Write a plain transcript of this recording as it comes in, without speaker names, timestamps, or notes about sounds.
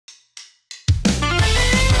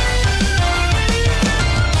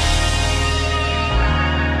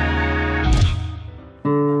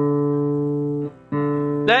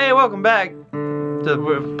welcome back to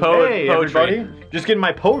Hey, poetry. everybody. Just getting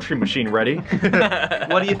my poetry machine ready.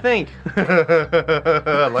 What do you think?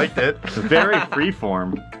 I liked it. It's very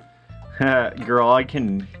freeform. Girl, I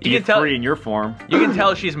can be free in your form. You can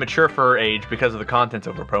tell she's mature for her age because of the contents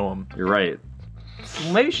of her poem. You're right.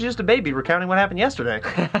 Well, maybe she's just a baby recounting what happened yesterday.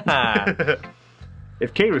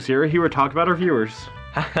 If Kate was here, he would talk about our viewers.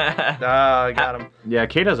 I got him. Yeah,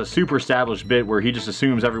 Kate has a super established bit where he just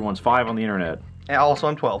assumes everyone's 5 on the internet. And also,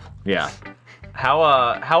 I'm 12. Yeah.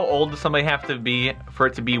 How old does somebody have to be for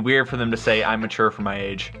it to be weird for them to say I'm mature for my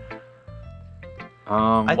age?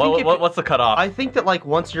 What's the cutoff? I think that like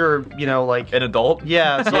once you're, you know, like an adult.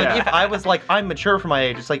 Yeah. So like, if I was like I'm mature for my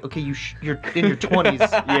age, it's like okay, you're in your 20s.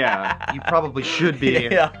 Yeah. You probably should be.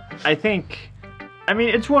 Yeah. I mean,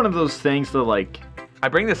 it's one of those things that like. I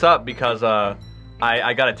bring this up because I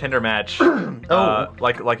got a Tinder match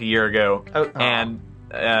like a year ago, and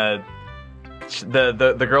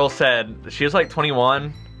the girl said she was like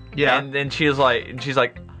 21. Yeah. And then she's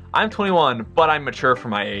like, I'm 21, but I'm mature for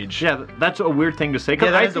my age. Yeah, that's a weird thing to say. Yeah,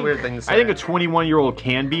 that is a weird thing to say. I think a 21-year-old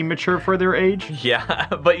can be mature for their age. Yeah,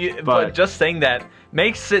 but just saying that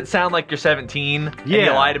makes it sound like you're 17 and you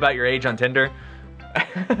lied about your age on Tinder.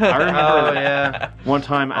 I remember one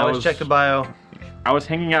time Always check the bio. I was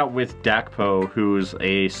hanging out with Dakpo, who's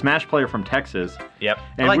a Smash player from Texas. Yep.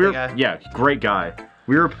 And I like that guy. Yeah, great guy.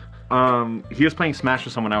 We were he was playing Smash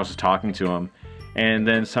with someone, I was just talking to him, and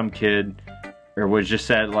then some kid was just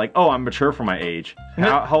said like, "Oh, I'm mature for my age.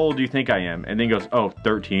 How old do you think I am?" And then he goes, "Oh,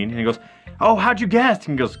 13." And he goes, "Oh, how'd you guess?"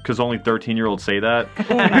 And he goes, "'Cause only 13-year-olds say that."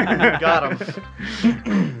 Got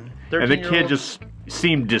him. And the kid just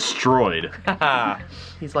seemed destroyed.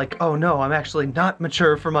 He's like, "Oh no, I'm actually not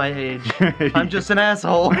mature for my age. I'm just an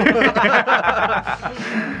asshole." He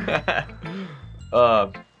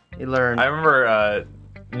learned. I remember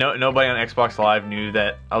nobody on Xbox Live knew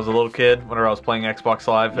that I was a little kid whenever I was playing Xbox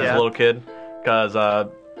Live as a little kid, because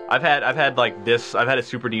I've had a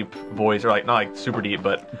super deep voice, or like not like super deep,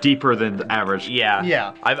 but deeper than the average. Yeah.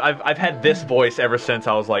 Yeah. I've had this voice ever since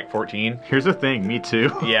I was like 14. Here's the thing, me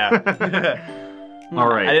too. Yeah. All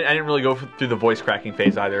right. I didn't really go through the voice cracking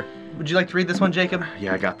phase either. Would you like to read this one, Jacob?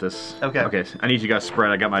 Yeah, I got this. Okay. Okay, I need you guys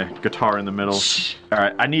spread. I got my guitar in the middle. All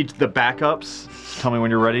right, I need the backups. Tell me when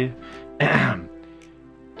you're ready.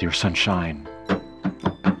 Dear sunshine,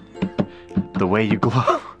 the way you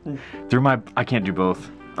glow through my... I can't do both.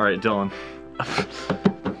 All right, Dylan.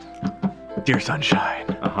 Dear sunshine.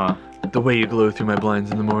 Uh-huh. The way you glow through my blinds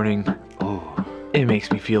in the morning. Oh. It makes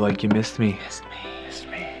me feel like you missed me.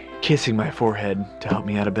 Kissing my forehead to help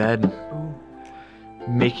me out of bed. Ooh.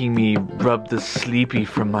 Making me rub the sleepy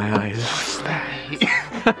from my eyes.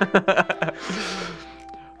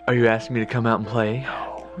 Are you asking me to come out and play? No.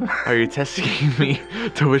 Are you testing me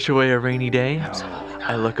to wish away a rainy day? Absolutely not.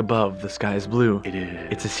 I look above, the sky is blue. It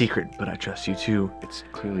is. It's a secret, but I trust you too. It's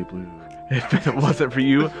clearly blue. If it wasn't for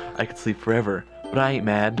you, I could sleep forever. But I ain't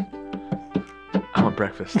mad. I want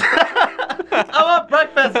breakfast. I want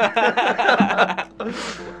breakfast!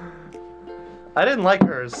 I didn't like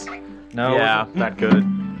hers. No, yeah, it wasn't that good.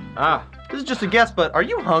 This is just a guess, but are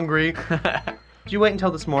you hungry? Did you wait until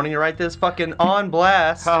this morning to write this? Fucking on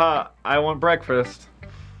blast. Haha, I want breakfast.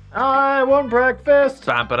 I want breakfast.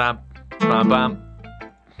 Bam, ba-dum, bam, bam.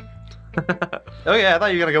 Oh yeah, I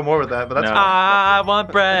thought you were gonna go more with that, but that's No. fine. I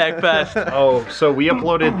want breakfast. Oh, so we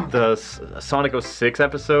uploaded the Sonic 06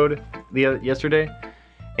 episode yesterday,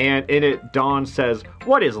 and in it, Dawn says,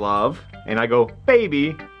 "What is love?" And I go,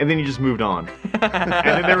 "Baby," and then he just moved on. And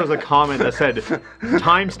then there was a comment that said,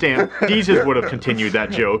 "Timestamp, Jesus would have continued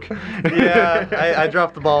that joke." Yeah, I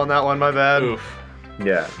dropped the ball on that one, my bad. Oof.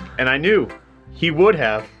 Yeah, and I knew he would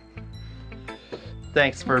have.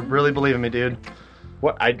 Thanks for really believing me, dude.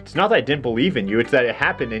 What? It's not that I didn't believe in you, it's that it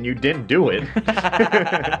happened and you didn't do it.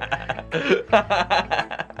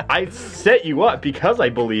 I set you up because I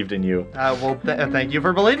believed in you. Well, thank you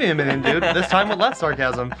for believing in me then, dude. This time with less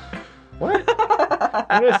sarcasm. What?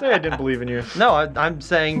 I'm gonna say I didn't believe in you. No, I'm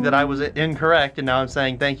saying that I was incorrect, and now I'm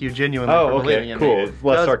saying thank you genuinely for believing in cool. me. It's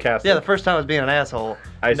less sarcastic. Yeah, the first time I was being an asshole.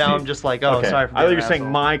 I now see. I'm just like, oh, Okay. sorry for being I thought you an were saying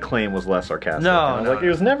asshole. my claim was less sarcastic. No, I was like, it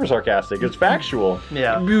was never sarcastic. It's factual.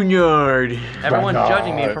 Yeah. Bunyard. Everyone's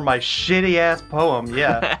judging me for my shitty ass poem.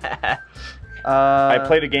 Yeah. I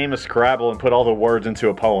played a game of Scrabble and put all the words into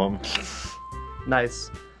a poem.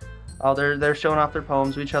 Nice. Oh, they're showing off their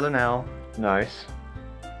poems to each other now. Nice.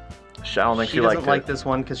 I don't think she she doesn't liked like it. this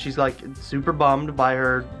one because she's like super bummed by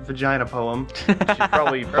her vagina poem. She's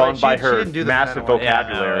probably bummed by she her didn't do the massive vagina one.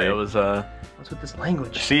 vocabulary. Yeah, no, it was What's with this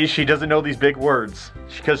language? See, she doesn't know these big words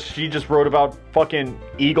because she just wrote about fucking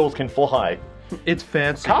eagles can fly. It's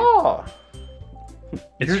fancy. Caw. It's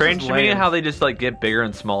Yours strange is to me lame. how they just like get bigger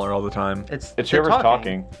and smaller all the time. It's they're whoever's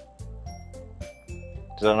talking.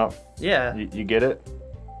 Does that not? Yeah. You get it?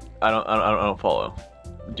 I don't follow.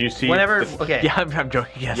 Do you see? Whenever. the- Okay. Yeah, I'm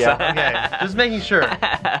joking. Yes. Yeah. Okay. Just making sure.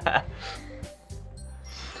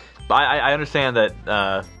 I understand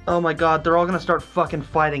that. Oh my god, they're all gonna start fucking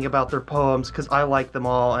fighting about their poems because I like them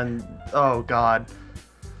all, and oh god,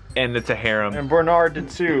 And it's a harem. And Bernard did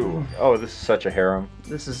too. Oh, this is such a harem.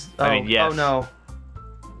 this is. I mean, yes. Oh no.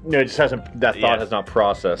 No, it just hasn't. That thought Yeah. has not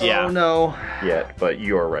processed Yeah. Oh no. yet. But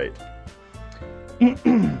you are right.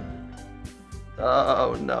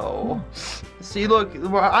 Oh no. See, look,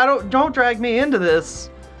 don't drag me into this.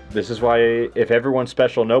 This is why if everyone's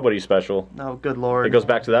special, nobody's special. Oh, good lord. It goes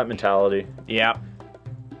back to that mentality. Yeah.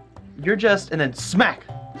 You're just, and then smack.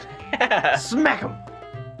 Smack him.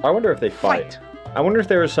 I wonder if they fight. I wonder if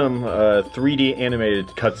there are some 3D animated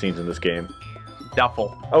cutscenes in this game.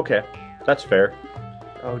 Duffel. Okay, that's fair.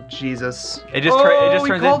 Oh Jesus. It just he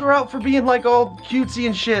turns called in. her out for being like all cutesy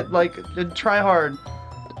and shit, like try hard.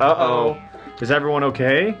 Uh-oh. Is everyone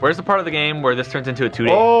okay? Where's the part of the game where this turns into a 2D?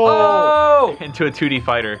 Oh! Into a 2D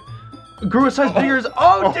fighter. Grew a size bigger.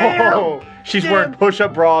 Oh damn! Oh, she's Damn. wearing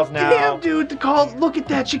push-up bras now. Damn, dude! Look at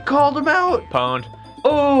that. She called him out. Pwned.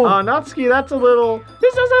 Oh. Natsuki, that's a little...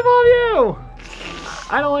 This doesn't involve you!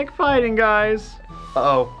 I don't like fighting, guys.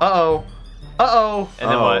 Uh-oh. Uh-oh. Uh-oh. And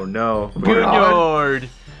then oh, what? no. Bernard.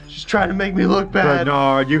 She's trying to make me look bad.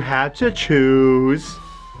 Bernard, you had to choose.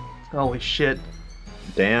 Holy shit.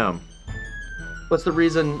 Damn. What's the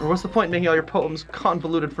reason, or what's the point in making all your poems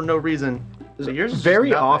convoluted for no reason? So yours is just Very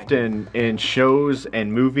nothing. often in shows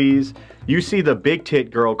and movies, you see the big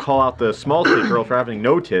tit girl call out the small tit girl for having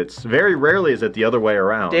no tits. Very rarely is it the other way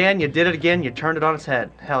around. Dan, you did it again. You turned it on its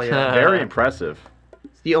head. Hell yeah. Very impressive.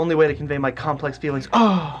 It's the only way to convey my complex feelings.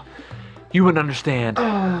 Oh. You wouldn't understand.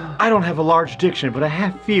 I don't have a large diction, but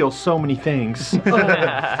I feel so many things.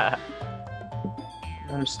 I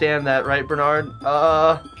understand that, right, Bernard?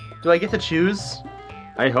 Do I get to choose?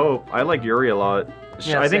 I hope. I like Yuri a lot.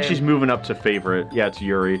 Yeah, I think same. she's moving up to favorite. Yeah, it's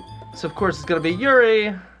Yuri. So of course it's gonna be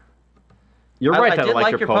Yuri. You're right I that did I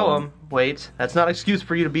like your poem. Wait, that's not an excuse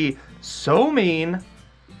for you to be so mean.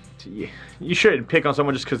 You shouldn't pick on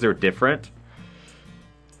someone just because they're different.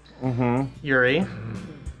 Yuri,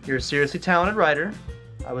 you're a seriously talented writer.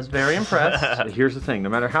 I was very impressed. Here's the thing: no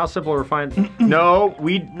matter how simple or refined, no,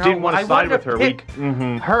 we didn't want I to side wanted with to her. pick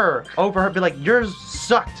We, her over her, be like, yours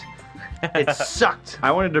sucked. It sucked.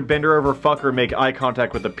 I wanted to bend her over, fuck her, and make eye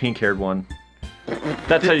contact with the pink-haired one.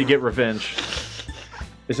 That's how you get revenge.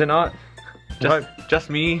 Is it not?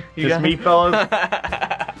 Just me? You Just guys? me, fellas?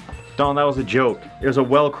 Don, that was a joke. It was a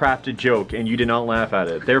well-crafted joke, and you did not laugh at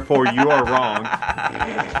it. Therefore, you are wrong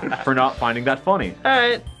for not finding that funny.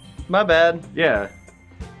 Alright, my bad. Yeah.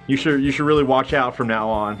 You should really watch out from now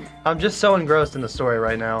on. I'm just so engrossed in the story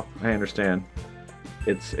right now. I understand.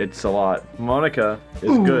 It's a lot. Monica is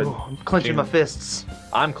Ooh, good. I'm clenching my fists.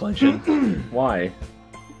 I'm clenching. Why?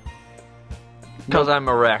 Because I'm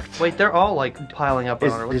erect. Wait, they're all like piling up on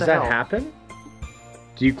her. What Does the that hell? happen?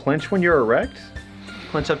 Do you clench when you're erect?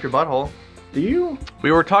 Clench up your butthole. Do you?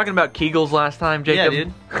 We were talking about Kegels last time, Jacob. Yeah,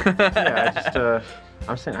 dude. Yeah, I just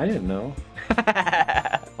I'm saying I didn't know.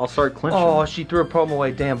 I'll start clenching. Oh, she threw a poem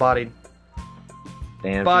away. Damn bodied.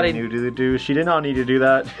 Damn, body. she knew to do. She did not need to do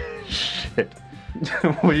that. Shit.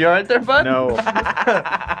 Were you alright there, bud? No.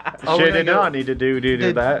 Oh, She we're did gonna not need to do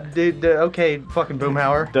that. Okay, fucking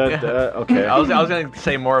Boomhauer. Okay. I was gonna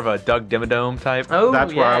say more of a Doug Dimmadome type. Oh,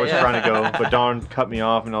 That's where yeah, I was yeah. trying to go, but Dawn cut me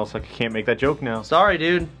off, and I was like, I can't make that joke now. Sorry,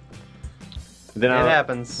 dude. Then It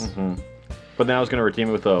happens. But then I was gonna redeem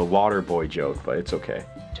it with a water boy joke, but it's okay.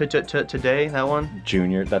 Today, that one?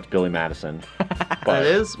 Junior, that's Billy Madison. That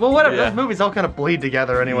is? Well, whatever. Yeah. Those movies all kind of bleed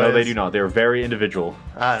together anyway. No, they do not. They're very individual.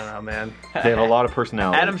 I don't know, man. They have a lot of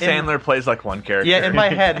personality. Adam Sandler plays like one character. Yeah, in my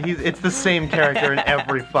head, it's the same character in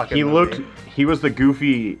every fucking movie. He was the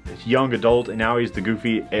goofy young adult, and now he's the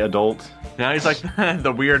goofy adult. Now he's like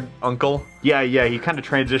the weird uncle. Yeah, he kind of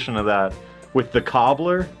transitioned to that. With the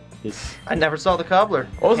cobbler, I never saw The Cobbler.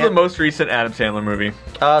 What was the most recent Adam Sandler movie?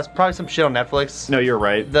 It's probably some shit on Netflix. No, you're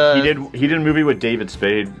right. The- he did a movie with David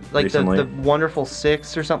Spade Like recently. the Wonderful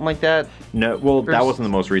Six or something like that. No, well, that There's- wasn't the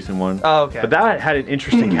most recent one. Oh, okay. But that had an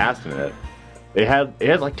interesting cast in it. It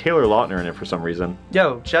had like Taylor Lautner in it for some reason.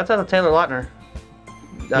 Yo, shouts out to Taylor Lautner.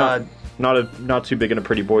 Not too big into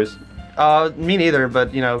Pretty Boys. Me neither,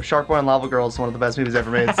 but you know, Shark Boy and Lava Girl is one of the best movies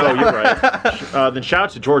ever made. So. Oh, you're right. Then shout out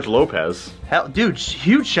to George Lopez. Hell, dude,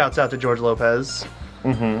 huge shouts out to George Lopez.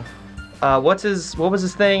 What was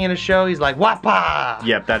his thing in his show? He's like, Wapa!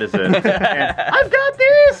 Yep, that is it. And, I've got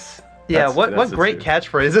this! Yeah, That's what it, great too.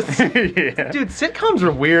 catchphrases. Yeah. Dude, sitcoms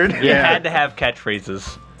are weird. You had to have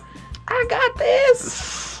catchphrases. I got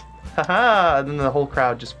this. Haha, and then the whole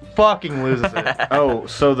crowd just fucking loses it. Oh,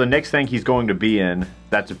 so the next thing he's going to be in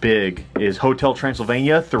that's big is Hotel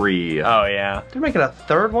Transylvania 3. Oh yeah. They're making a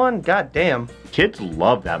third one? God damn. Kids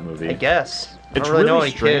love that movie. I guess. I It's don't really know really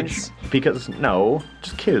any strange kids. because no,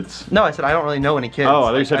 just kids. No, I said I don't really know any kids. Oh,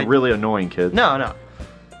 I thought you said I- really annoying kids. No, no.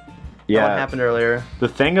 Yeah. That one happened earlier. The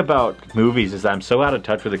thing about movies is I'm so out of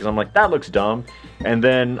touch with it because I'm like, that looks dumb. And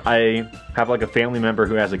then I have like a family member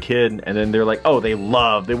who has a kid, and then they're like, oh, they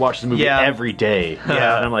watch this movie Yeah. every day.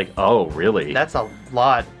 Yeah. And I'm like, oh, really? That's a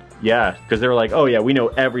lot. Yeah, because they were like, oh, yeah, we know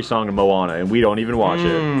every song of Moana, and we don't even watch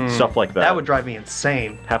it. Stuff like that. That would drive me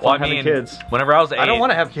insane. Have Well, fun having kids. whenever I was 8, I don't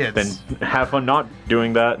want to have kids. Then have fun not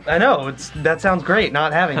doing that. I know, that sounds great,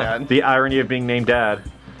 not having that. The irony of being named dad.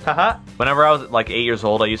 Haha. Whenever I was like 8 years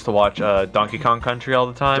old, I used to watch Donkey Kong Country all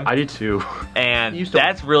the time, I did too. and You used to-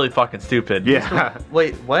 that's really fucking stupid. Yeah.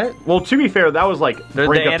 Wait, what? Well, to be fair, that was like The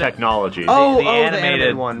brink of ani- technology. Oh, the the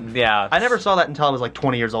animated one. Yeah, I never saw that until I was like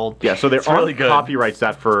 20 years old. Yeah, so there It's aren't really good. copyrights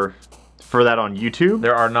that for that on YouTube.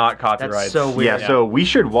 there are not copyrights. That's so weird. Yeah, so we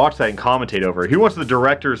should watch that and commentate over it. Who wants the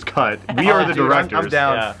director's cut? We are the Dude, directors. I'm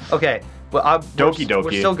down. Yeah. Okay, well, Doki we're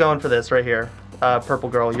Doki. still going for this right here. Purple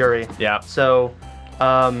Girl, Yuri. Yeah. So,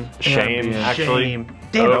 Shame, actually. Shame.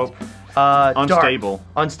 Damn Nope. it. Dark. Unstable.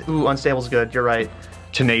 Ooh, Unstable's good. You're right.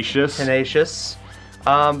 Tenacious. Tenacious.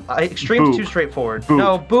 Extreme's Boop. too straightforward. Boop.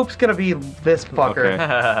 No, Boop's gonna be this fucker.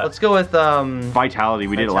 Okay. Let's go with Vitality.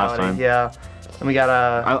 We did it last time. Yeah. And we got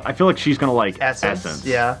I feel like she's gonna like Essence.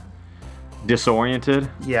 Yeah. Disoriented.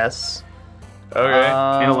 Yes.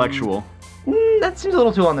 Okay. Intellectual. That seems a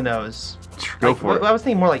little too on the nose. Go Like, for it. I was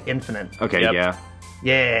thinking more like Infinite. Okay, Yep. yeah.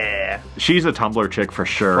 Yeah. She's a Tumblr chick for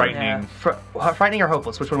sure. Frightening. Frightening or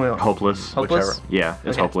hopeless? Which one we want? Hopeless. Hopeless? Whichever. Yeah,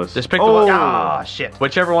 it's Okay. hopeless. Just pick the oh, one. Ah, shit.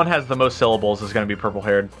 Whichever one has the most syllables is going to be purple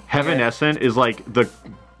haired. Evanescent is like they're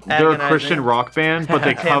a Agonizing. Christian rock band, but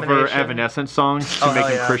they cover Contamination. Evanescent songs to Oh, make hell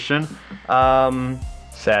them yeah. Christian.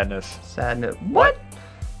 Sadness. Sadness. What?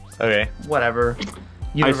 Okay. Whatever.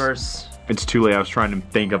 Universe. It's too late. I was trying to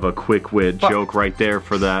think of a quick wit Fuck. joke right there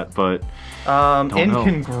for that, but know.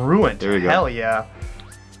 Incongruent. There you go. Hell yeah.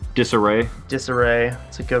 disarray, Disarray.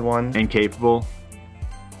 It's a good one. incapable,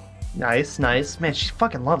 Nice, nice. Man, she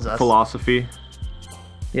fucking loves us. philosophy,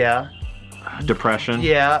 Yeah. depression.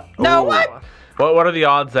 Yeah. No, Oh. what? What are the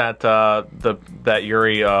odds that that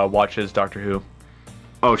Yuri watches Doctor Who?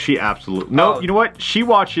 Oh, she absolutely. No, Oh. you know what? She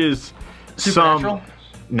watches Supernatural? some.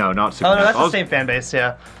 No, not Oh, Supernatural. no, that's I the was- same fan base,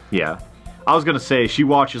 yeah. Yeah. I was gonna say she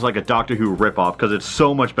watches like a Doctor Who ripoff because it's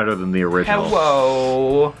so much better than the original.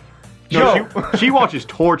 Hello. No, she watches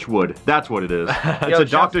Torchwood. That's what it is. It's Yo, a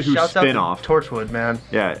Doctor Who shouts out to spin-off. Torchwood, man.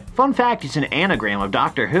 Yeah. Fun fact: it's an anagram of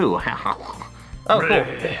Doctor Who. Oh, cool.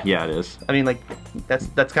 Yeah, it is. I mean, like, that's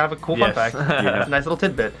kind of a cool Yes. fun fact. Yeah. It's a nice little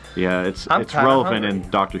tidbit. Yeah, it's I'm kinda relevant hungry. in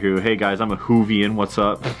Doctor Who. Hey guys, I'm a Whovian. What's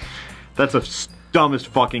up? That's the dumbest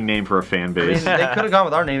fucking name for a fan I mean, base. they could have gone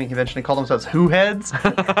with our naming convention and called themselves Who Heads. Which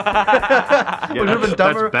would have been that's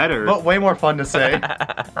dumber, better. but way more fun to say.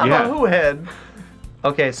 I'm Yeah. a Who Head.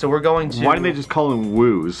 Okay, so we're going to. Why didn't they just call them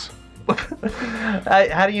Woos?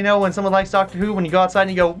 How do you know when someone likes Doctor Who? When you go outside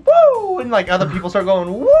and you go woo, and like other people start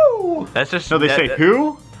going woo. That's just No, they say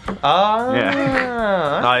who?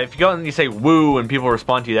 Ah. If you go and you say woo and people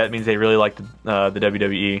respond to you, that means they really like the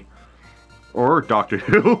WWE. Or Doctor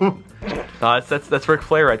Who? That's Ric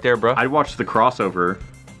Flair right there, bro. I'd watch the crossover.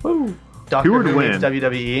 Woo. Doctor Who would Who win? means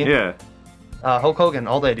WWE. Yeah. Hulk Hogan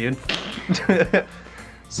all day, dude.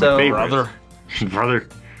 So My favorite. Brother.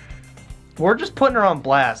 we're just putting her on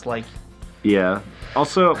blast, like. Yeah.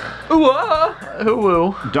 Also,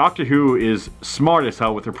 Woo. Doctor Who is smart as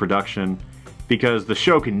hell with their production because the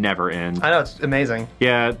show can never end. I know it's amazing.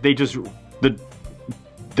 Yeah, they just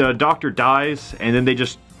the doctor dies and then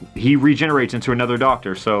he regenerates into another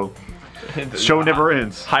doctor, so the show never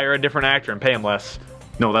ends. Hire a different actor and pay him less.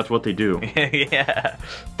 No, that's what they do. Yeah.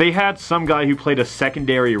 They had some guy who played a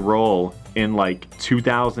secondary role in like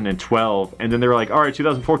 2012, and then they were like, all right,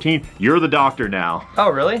 2014, you're the doctor now. Oh,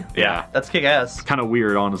 really? Yeah. That's kick ass. Kind of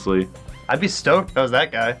weird, honestly. I'd be stoked if I was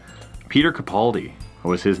that guy. Peter Capaldi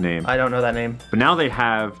was his name. I don't know that name. But now they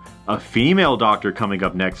have a female doctor coming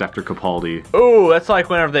up next after Capaldi. Ooh, that's like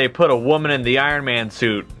whenever they put a woman in the Iron Man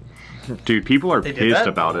suit. Dude, people are They did pissed that?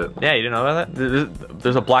 about it. Yeah, you didn't know about that?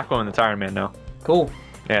 There's a black woman that's Iron Man now. Cool.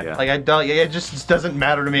 Yeah. Yeah. Like I don't. It just doesn't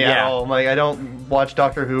matter to me at Yeah. all. Like I don't watch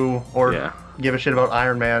Doctor Who or Yeah. give a shit about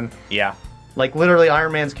Iron Man. Yeah. Like literally,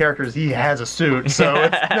 Iron Man's characters, he has a suit, so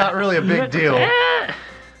it's not really a big deal.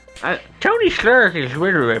 Tony Stark is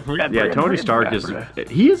Yeah, Tony Stark is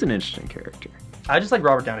he is an interesting character. I just like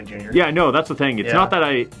Robert Downey Jr. Yeah, no, that's the thing. It's not that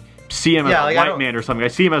I see him as a white man or something. I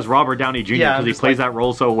see him as Robert Downey Jr. because he plays that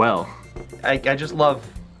role so well. I just love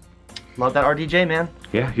that RDJ, man.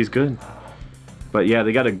 Yeah, he's good. But yeah,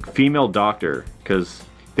 they got a female doctor because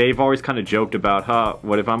they've always kind of joked about,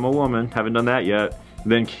 what if I'm a woman? Haven't done that yet.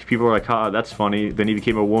 Then people are like, that's funny. Then he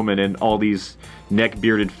became a woman, and all these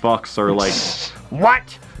neck-bearded fucks are like,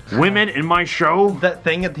 what? Women in my show? That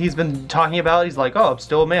thing that he's been talking about, he's like, oh, I'm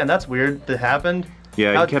still a man. That's weird. That happened.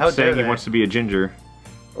 Yeah, he kept saying he wants to be a ginger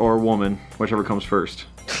or a woman, whichever comes first.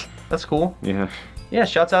 That's cool. Yeah. Yeah,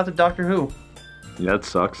 shouts out to Doctor Who. Yeah, that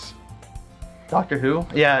sucks. Doctor Who?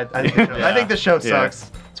 Yeah, I think the show sucks.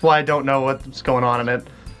 That's why I don't know what's going on in it.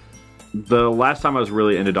 The last time I was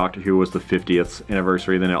really into Doctor Who was the 50th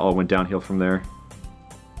anniversary, then it all went downhill from there.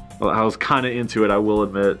 Well, I was kind of into it, I will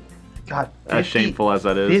admit. God, 50, as shameful as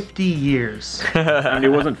that is. 50 years. I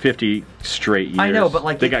mean, it wasn't 50 straight years. I know, but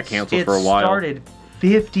like they got canceled for a while. It started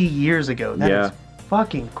 50 years ago. That is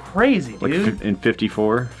fucking crazy, dude. Like in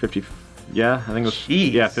 54, 50. Yeah, I think it was.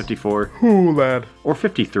 Jeez. Yeah, 54. Ooh, lad. Or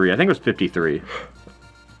 53. I think it was 53.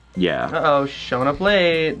 Yeah. Uh-oh, showing up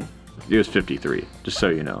late. It was 53, just so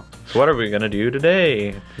you know. So what are we gonna do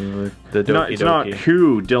today? The Doki It's not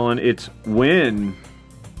who, Dylan. It's when.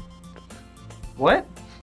 What?